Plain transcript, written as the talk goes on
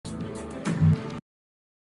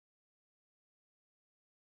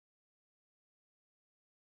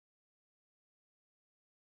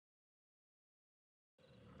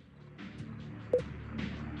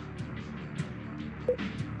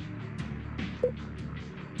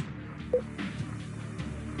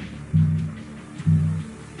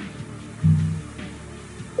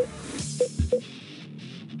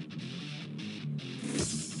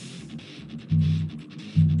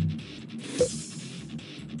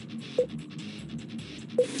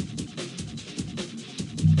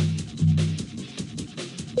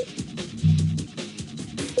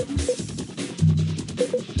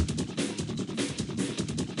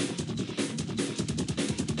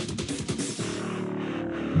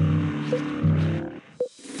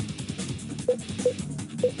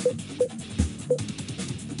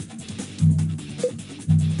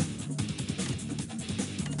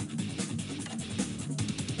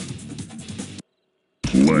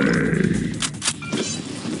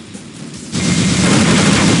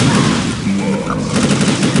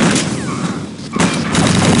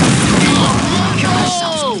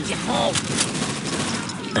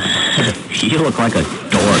You look like a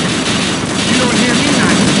dork. You don't hear me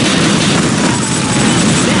knocking.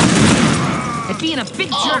 At being a big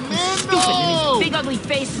jerk and stupid and his big ugly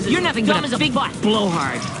face, you're nothing but a big butt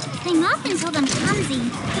blowhard. I'm often told I'm clumsy,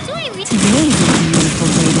 but do I really? Today's a beautiful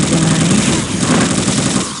day to die.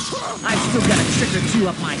 I've still got a trick or two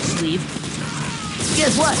up my sleeve.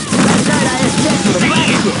 Guess what? Last night I had sex with a black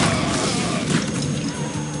chick.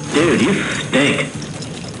 Dude, you stink.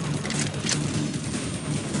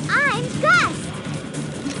 I'm Gus.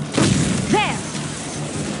 There!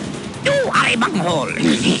 You are a bunghole.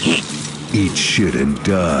 Eat shit and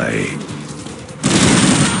die.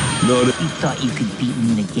 You thought you could beat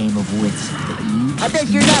me in a game of wits, but you... I bet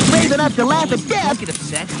you're not brave enough to laugh at death. Don't get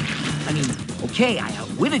upset. I mean, okay, I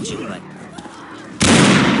outwitted you, but...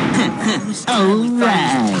 All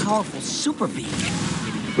right. Powerful super being.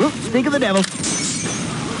 Oops, speak of the devil.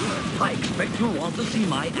 I expect you'll want to see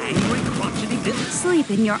my angry, crotchety bits. Sleep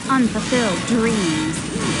in your unfulfilled dreams.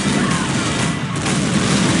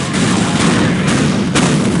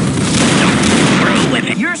 Screw with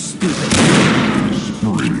it. You're stupid.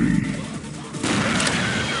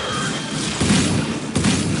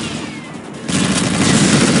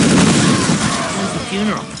 When's the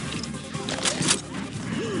funeral?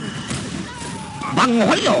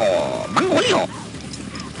 Bangholyo! Bangholyo!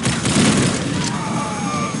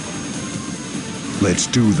 Let's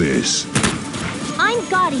do this. I'm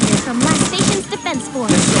Gotti here from Last Station's Defense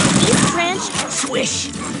Force. East Branch.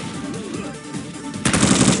 Swish!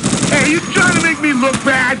 Hey, you trying to make me look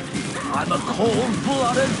bad? I'm a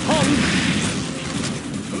cold-blooded punk.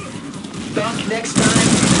 Duck next time.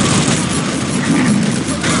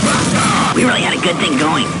 We really had a good thing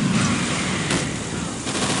going.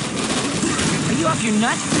 Are you off your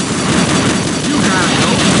nut? You know.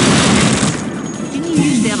 Didn't you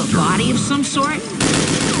used to have a body of some sort?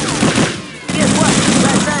 Guess what?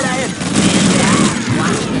 Last night I had...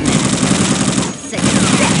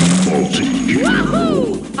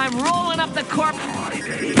 Wahoo! I'm rolling up the corp.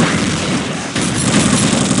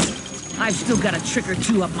 I've still got a trick or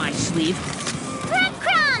two up my sleeve.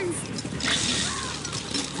 Breadcrumbs!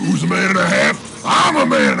 Who's a man and a half? I'm a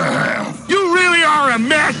man and a half. You really are a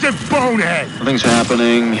massive bonehead. Nothing's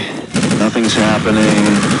happening. Nothing's happening.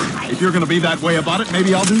 If you're gonna be that way about it,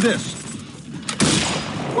 maybe I'll do this.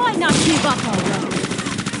 Why not give up already?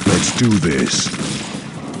 Let's do this.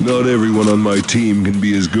 Not everyone on my team can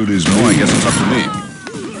be as good as me. Oh, I guess it's up to me.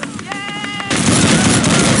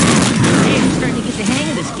 Hey, I'm starting to get the hang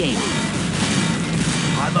of this game.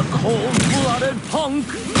 I'm a cold-blooded punk.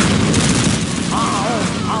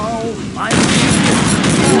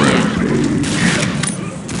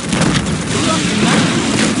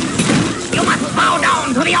 You must bow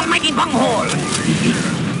down to the almighty bunghole.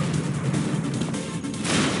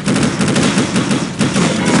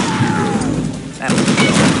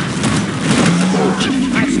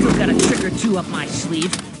 I've still got a trick or two up my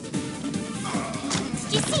sleeve.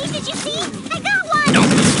 Did you see? Did you see? I got one! Don't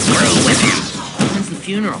screw with him. When's the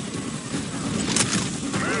funeral?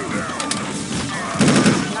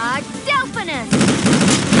 Lord Delphinus!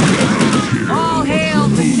 All hail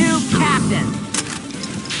the new captain!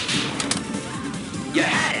 You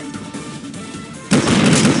had it.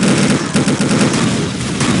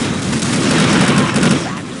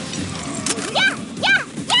 Yeah! Yeah!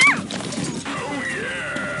 Yeah! Oh,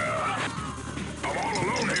 yeah. I'm all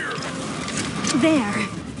alone here. There.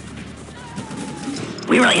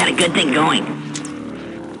 We really had a good thing going.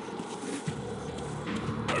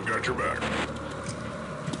 I've got your back.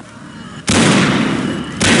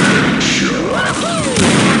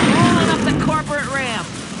 Rolling up the corporate ramp.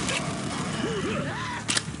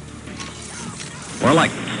 We're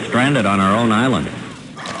like stranded on our own island.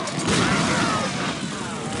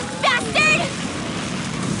 Bastard!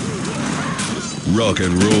 Rock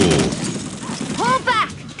and roll. Pull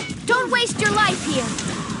back! Don't waste your life here.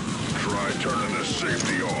 Try turning this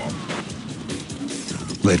safety off.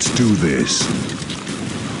 Let's do this.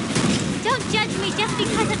 Don't Don't judge me just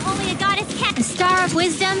because I'm only a goddess cat. A star of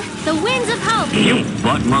wisdom, the winds of hope. You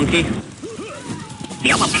butt monkey.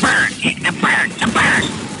 You're a bird. A bird. A bird.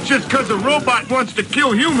 Just because a robot wants to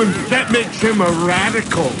kill humans, that makes him a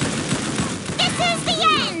radical. This is the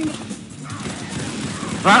end!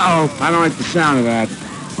 Uh-oh, I don't like the sound of that.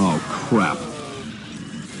 Oh, crap.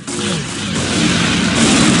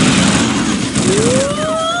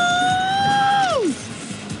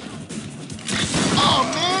 Oh,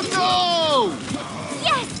 man, no!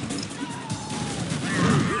 Yes!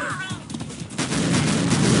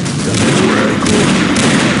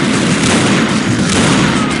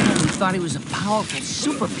 We thought he was a powerful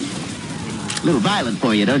super being. A little violent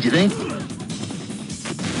for you, don't you think?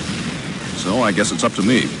 So I guess it's up to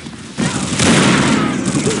me.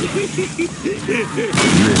 Rest in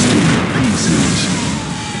pieces.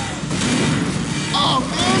 Oh,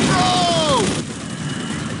 man,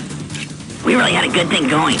 no! We really had a good thing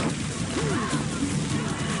going.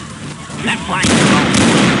 That flying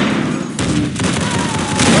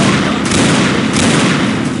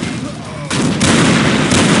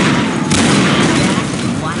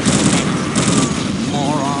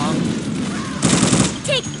moron.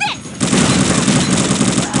 Take this!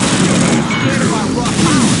 Scared of our raw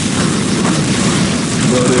power.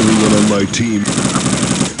 Not everyone on my team.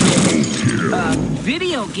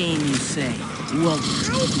 Video game, you say? Well, I've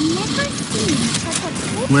never seen such a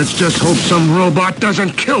cool... Let's just hope some robot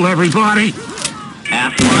doesn't kill everybody.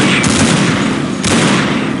 After lunch.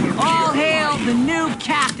 all hail the new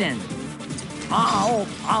captain. Oh,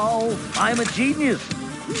 I'm a genius.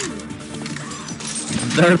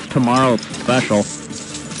 There's tomorrow's special.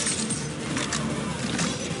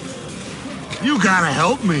 You gotta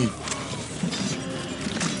help me.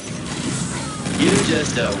 You're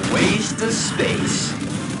just a waste of space.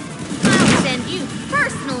 I'll send you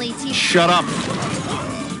personally to... Shut up.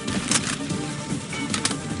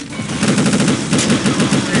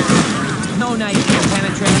 No knife can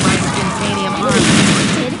penetrate my spontaneum armor.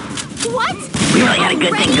 Did? What? We really had a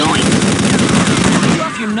good thing going. You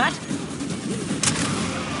off your nut?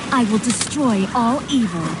 I will destroy all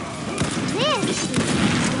evil. This is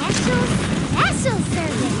special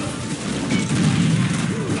service.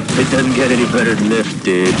 It doesn't get any better than this,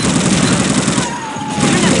 dude. You're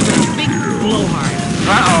nothing but a big blowhard.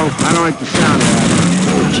 Uh-oh, I don't like the sound of that.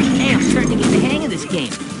 Hey, I'm starting to get the hang of this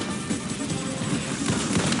game.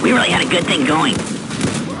 We really had a good thing going.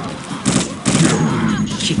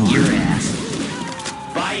 Kick your ass.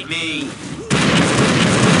 Bite me!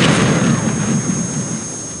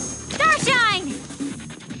 Starshine!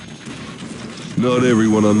 Not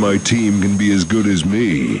everyone on my team can be as good as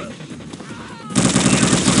me.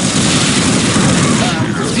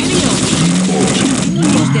 Video game.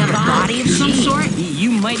 Supposed to have a body of some sort? You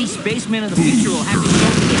mighty spacemen of the future will have to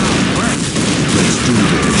show me how it works. Let's do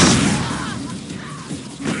this.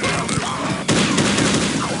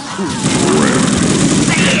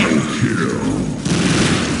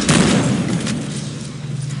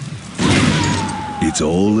 It's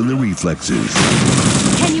all in the reflexes.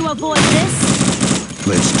 Can you avoid this?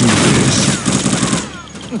 Let's do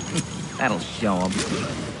this. That'll show them.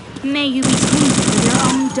 May you be pleased with your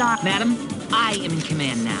own dark. Madam, I am in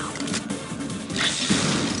command now.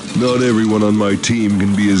 Not everyone on my team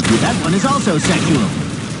can be as good. That one is also sexual.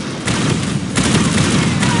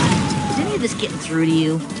 Is any of this getting through to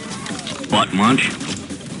you? Butt munch.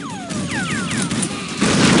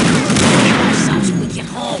 Ourselves when we get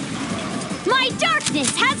home. My darkness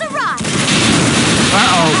has arrived!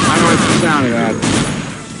 Uh-oh, I don't like the sound of that.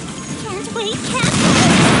 Can't wait, can't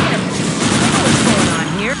What's going on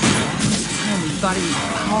here? Man, we thought he was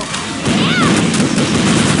powerful.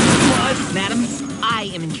 What? Madam, I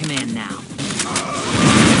am in command now.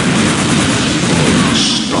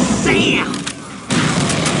 Bam!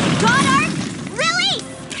 Goddard, release!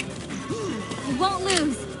 You won't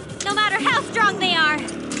lose, no matter how strong they are.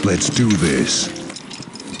 Let's do this.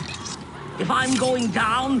 If I'm going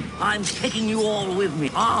down, I'm taking you all with me.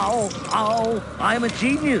 Oh, I'm a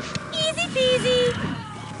genius. Easy peasy.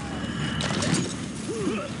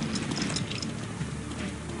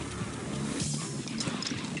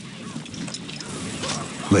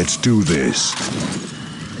 Let's do this.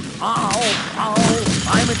 Oh,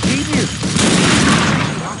 I'm a genius.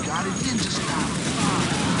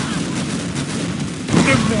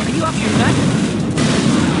 Are you off your nut?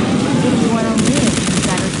 If you want to live, you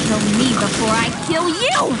better kill me before I kill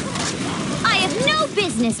you! I have no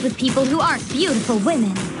business with people who aren't beautiful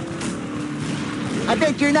women. I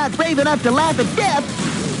bet you're not brave enough to laugh at death.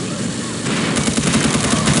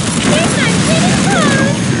 Here's my pretty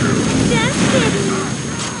clothes! Just kidding.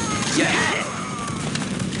 You had it!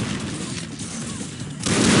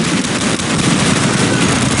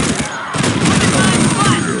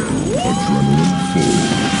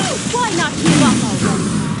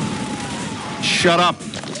 shut up.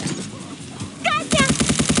 Gotcha!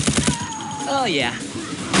 Oh, yeah.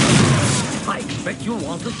 I expect you'll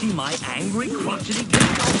want to see my angry, crotchety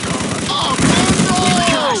cat. We'll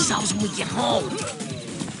kill ourselves when we get home.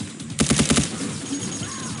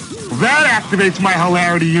 That activates my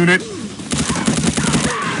hilarity unit.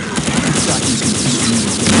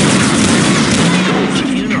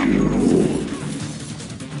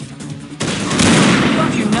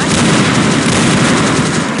 Fuck you, nuts.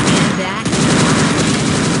 And that.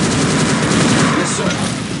 Yes, sir.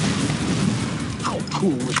 How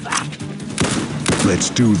cool was that? Let's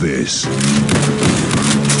do this.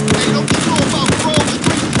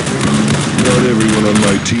 Not everyone on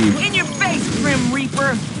my team. In your face, Grim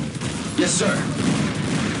Reaper. Yes, sir.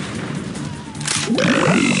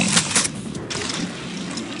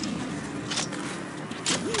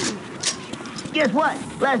 Guess what?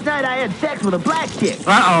 Last night I had sex with a black chick.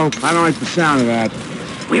 Uh-oh, I don't like the sound of that.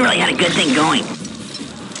 We really had a good thing going.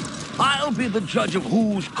 I'll be the judge of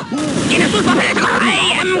who's cool.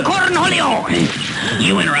 I am Cornholio.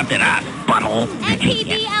 You interrupted us, butthole.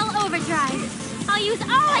 NPBL Overdrive. I'll use all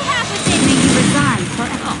I have within me to resign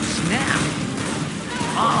forever. Oh, snap.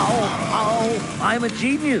 Oh, I'm a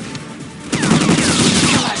genius.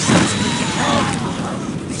 Kill ourselves when we get home.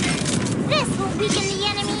 This will weaken the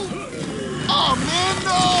enemy.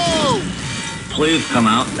 Please come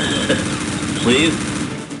out. Please.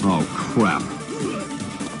 Oh, crap.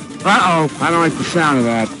 Uh-oh, I don't like the sound of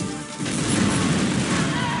that.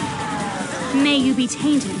 May you be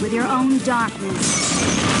tainted with your own darkness.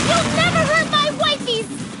 You'll never hurt my wifeys!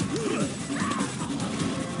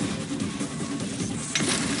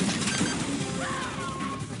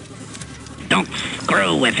 Don't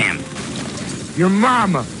screw with him. Your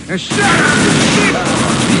mama. And shut up!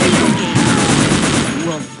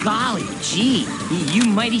 Well, golly gee. You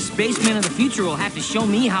mighty spacemen of the future will have to show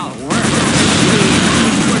me how it works.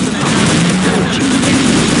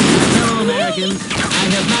 Hello, Americans. I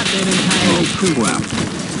have not been entirely Crap.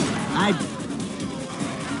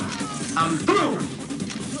 I'm through.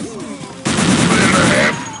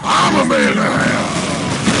 I'm a man and a half.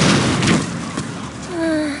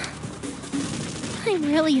 I'm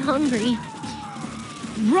really hungry.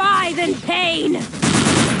 Writhe in pain!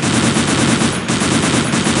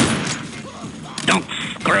 Don't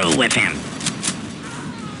screw with him.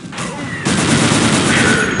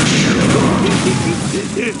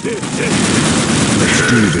 Let's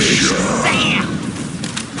do this. Bam!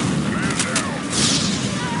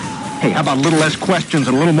 Hey, how about a little less questions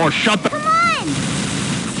and a little more shut the... Come on!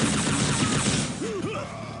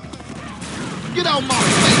 Get out my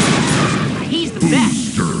face! He's the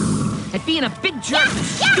best. At being a big jerk and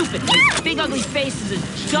stupid. His big ugly face is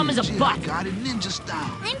as dumb as a butt. Got it ninja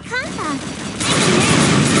style. I'm Kanta.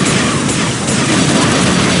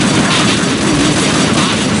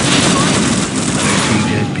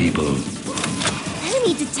 Dead people.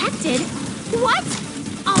 Enemy detected? What?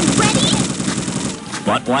 Already?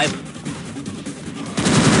 What, wife?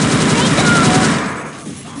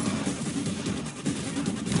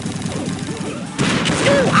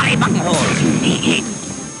 I bunghole.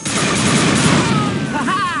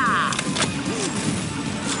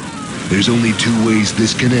 There's only two ways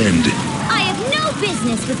this can end. I have no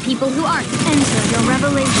business with people who aren't. Enter your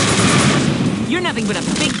revelation. You're nothing but a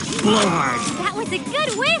big blowhard. That was a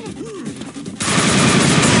good win!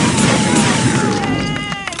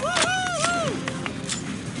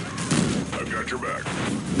 I've got your back.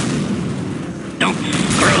 Don't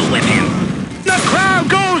screw with him. The crowd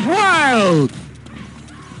goes wild!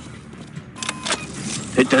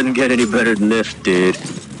 It doesn't get any better than this, dude.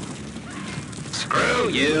 Screw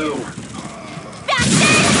you.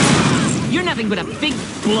 Bastard! You're nothing but a big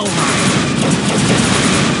blowhard.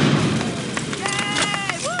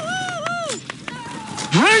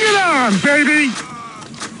 Bring it on, baby!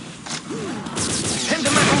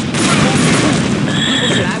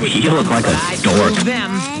 You look like a dork.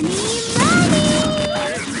 Them.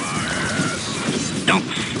 Don't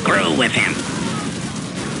screw with him.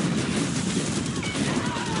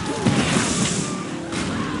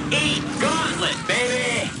 Eat gauntlet,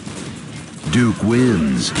 baby. Duke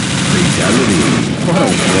wins. Fatality.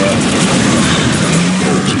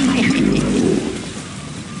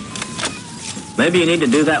 Maybe you need to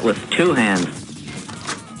do that with two hands.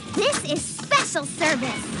 This is special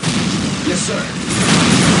service. Yes, sir.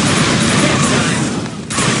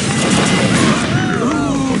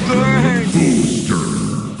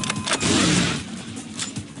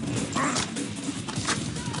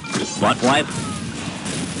 What, wife?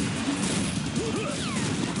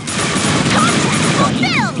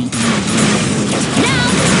 Fulfilled! Now,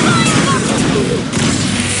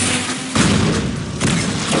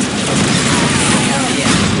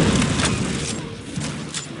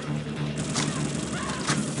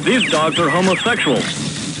 These dogs are homosexuals.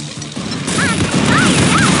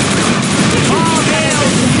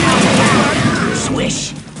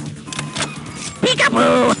 Swish.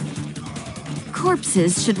 Peekaboo!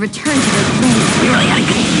 Corpses should return to their graves. We really gotta go.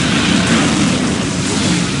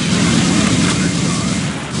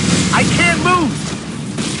 I can't move!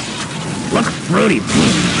 Look fruity.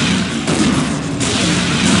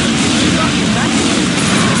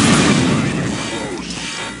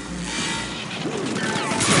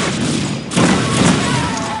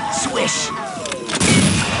 Swish.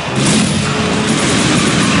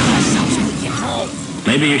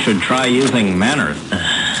 Maybe you should try using manners.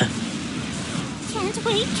 Can't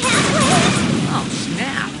wait, can't wait! Oh,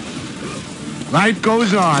 snap. Life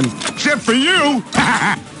goes on. Except for you!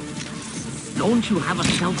 Don't you have a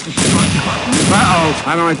self-destruct button? Uh-oh,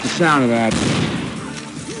 I don't like the sound of that.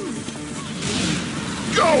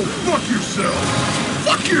 Go! Fuck yourself!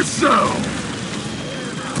 Fuck yourself!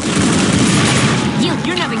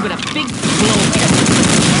 You're nothing but a big blowhead.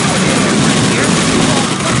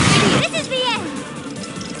 This is the end!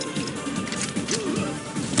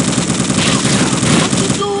 What you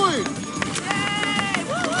doing?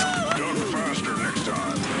 Done faster next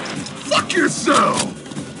time. Fuck yourself!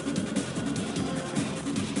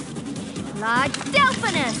 Large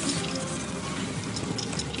Delphinus!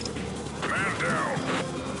 Man down.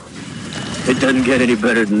 It doesn't get any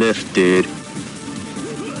better than this, dude.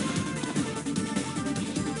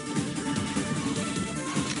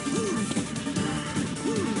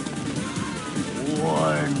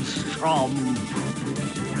 One strong.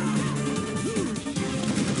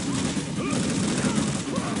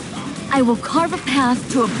 I will carve a path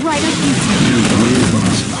to a brighter future.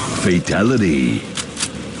 Fatality.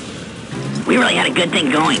 We really had a good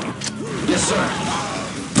thing going. Yes, sir.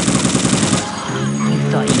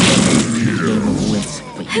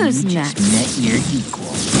 Who's next? Met your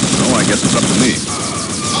equal. So I guess it's up to me.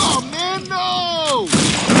 Oh, man, no!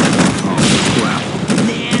 Crap.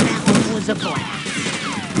 Man, that one was a blast.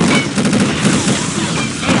 Hey,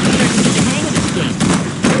 I'm starting to get the hang of this game.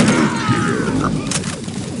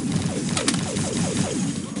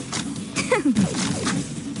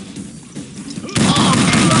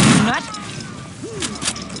 Nut?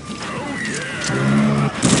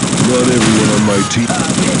 Not everyone on my team.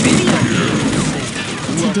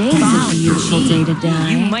 Today's a beautiful day to You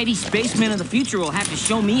die. mighty spacemen of the future will have to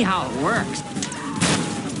show me how it works.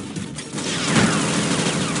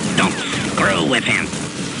 Don't screw with him.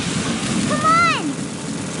 Come on!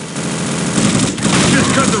 Just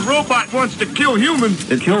because the robot wants to kill humans.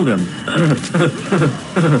 It killed him.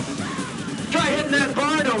 Try hitting that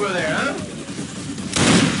barn over there, huh?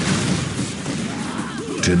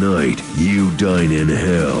 Tonight, you dine in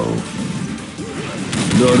hell.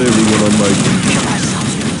 Not everyone on my team.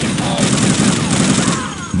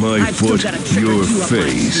 My I've still foot, got a trick or your two up my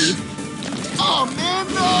face. sleeve. Oh, man,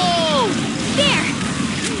 no! There!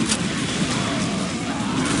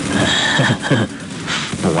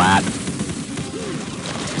 Flat.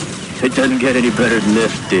 It doesn't get any better than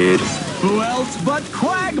this, dude. Who else but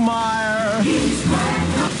Quagmire?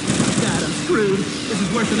 God, I'm screwed. This is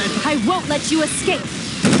worse than I thought. I won't let you escape!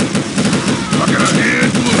 Look at her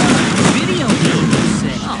head. Video game, you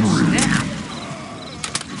say? Oh, snap.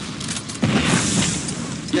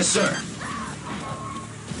 Yes, sir.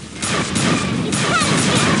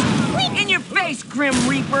 In your face, Grim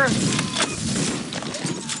Reaper!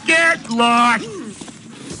 Get lost!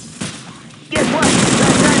 Guess what?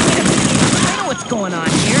 I know what's going on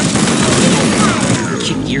here.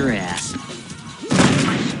 Kick your ass.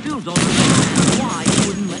 I still don't understand why you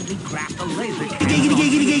wouldn't let me craft a laser cannon.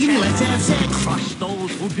 Giggity, let's have sex. Crush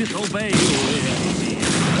those who disobey.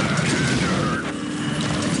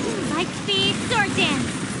 Light speed sword dance!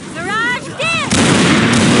 Mirage dance!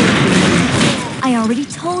 I already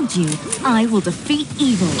told you, I will defeat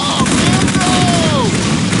evil. Oh, man, no!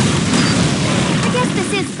 I guess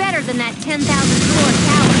this is better than that 10,000 floor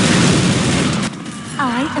tower.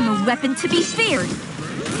 I am a weapon to be feared.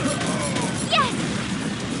 Yes!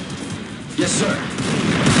 Yes, sir.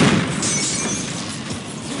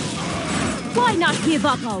 Why not give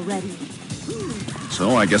up already?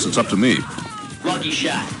 So I guess it's up to me. Lucky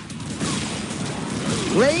shot.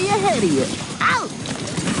 Way ahead of you. Out!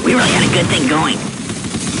 We really had a good thing going.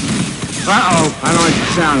 Uh-oh, I don't like the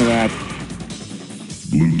sound of that.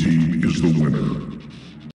 Blue team is the winner.